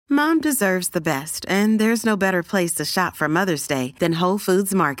Mom deserves the best, and there's no better place to shop for Mother's Day than Whole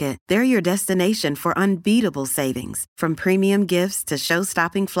Foods Market. They're your destination for unbeatable savings, from premium gifts to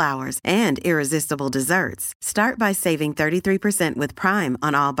show-stopping flowers and irresistible desserts. Start by saving 33% with Prime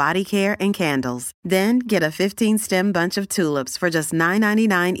on all body care and candles. Then get a 15-stem bunch of tulips for just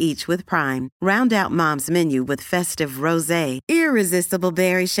 $9.99 each with Prime. Round out Mom's menu with festive rosé, irresistible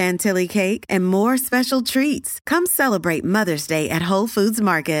berry chantilly cake, and more special treats. Come celebrate Mother's Day at Whole Foods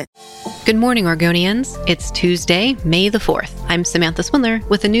Market. Good morning, Oregonians. It's Tuesday, May the 4th. I'm Samantha Swindler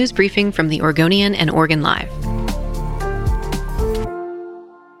with a news briefing from the Oregonian and Oregon Live.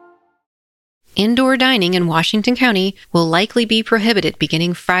 Indoor dining in Washington County will likely be prohibited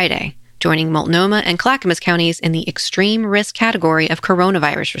beginning Friday, joining Multnomah and Clackamas counties in the extreme risk category of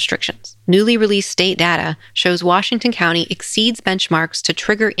coronavirus restrictions. Newly released state data shows Washington County exceeds benchmarks to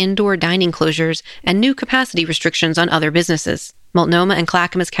trigger indoor dining closures and new capacity restrictions on other businesses. Multnomah and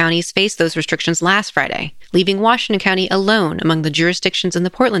Clackamas counties faced those restrictions last Friday, leaving Washington County alone among the jurisdictions in the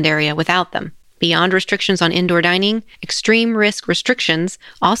Portland area without them. Beyond restrictions on indoor dining, extreme risk restrictions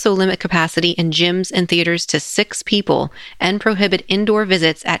also limit capacity in gyms and theaters to 6 people and prohibit indoor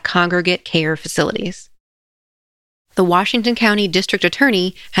visits at congregate care facilities. The Washington County District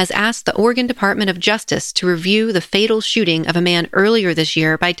Attorney has asked the Oregon Department of Justice to review the fatal shooting of a man earlier this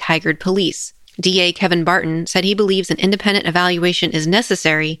year by Tigard police. DA Kevin Barton said he believes an independent evaluation is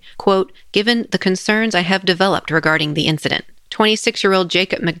necessary, quote, given the concerns I have developed regarding the incident. 26-year-old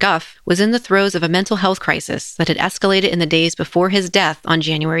Jacob McGuff was in the throes of a mental health crisis that had escalated in the days before his death on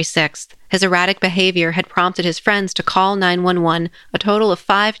January 6th. His erratic behavior had prompted his friends to call 911 a total of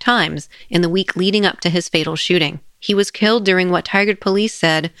 5 times in the week leading up to his fatal shooting. He was killed during what Tigard police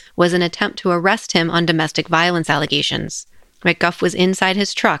said was an attempt to arrest him on domestic violence allegations. McGuff was inside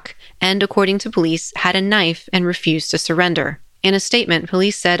his truck and, according to police, had a knife and refused to surrender. In a statement,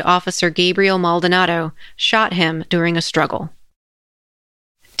 police said Officer Gabriel Maldonado shot him during a struggle.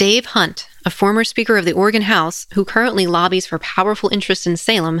 Dave Hunt, a former Speaker of the Oregon House who currently lobbies for powerful interests in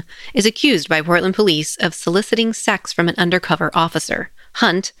Salem, is accused by Portland police of soliciting sex from an undercover officer.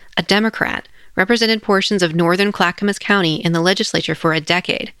 Hunt, a Democrat, represented portions of northern Clackamas County in the legislature for a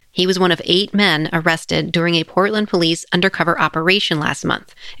decade. He was one of 8 men arrested during a Portland police undercover operation last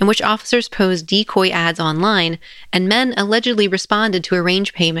month, in which officers posed decoy ads online, and men allegedly responded to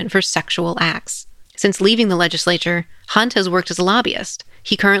arrange payment for sexual acts. Since leaving the legislature, Hunt has worked as a lobbyist.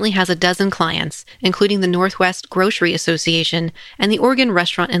 He currently has a dozen clients, including the Northwest Grocery Association and the Oregon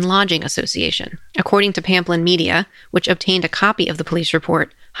Restaurant and Lodging Association. According to Pamplin Media, which obtained a copy of the police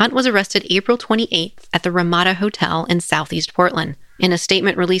report, Hunt was arrested April 28th at the Ramada Hotel in southeast Portland. In a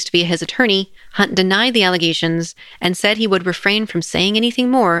statement released via his attorney, Hunt denied the allegations and said he would refrain from saying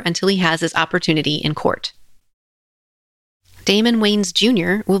anything more until he has his opportunity in court. Damon Wayans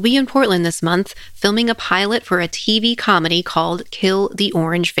Jr. will be in Portland this month filming a pilot for a TV comedy called Kill the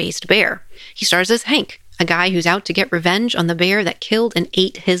Orange-Faced Bear. He stars as Hank, a guy who's out to get revenge on the bear that killed and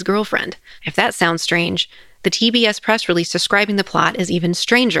ate his girlfriend. If that sounds strange, the TBS press release describing the plot is even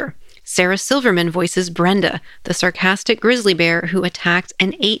stranger. Sarah Silverman voices Brenda, the sarcastic grizzly bear who attacked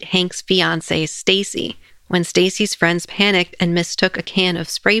and ate Hank's fiancée, Stacy. When Stacy's friends panicked and mistook a can of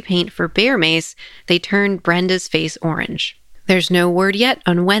spray paint for bear mace, they turned Brenda's face orange. There's no word yet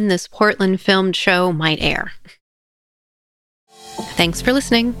on when this Portland-filmed show might air. Thanks for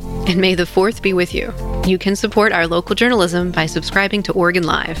listening, and may the 4th be with you. You can support our local journalism by subscribing to Oregon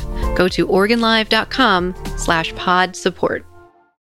Live. Go to OregonLive.com/pod support.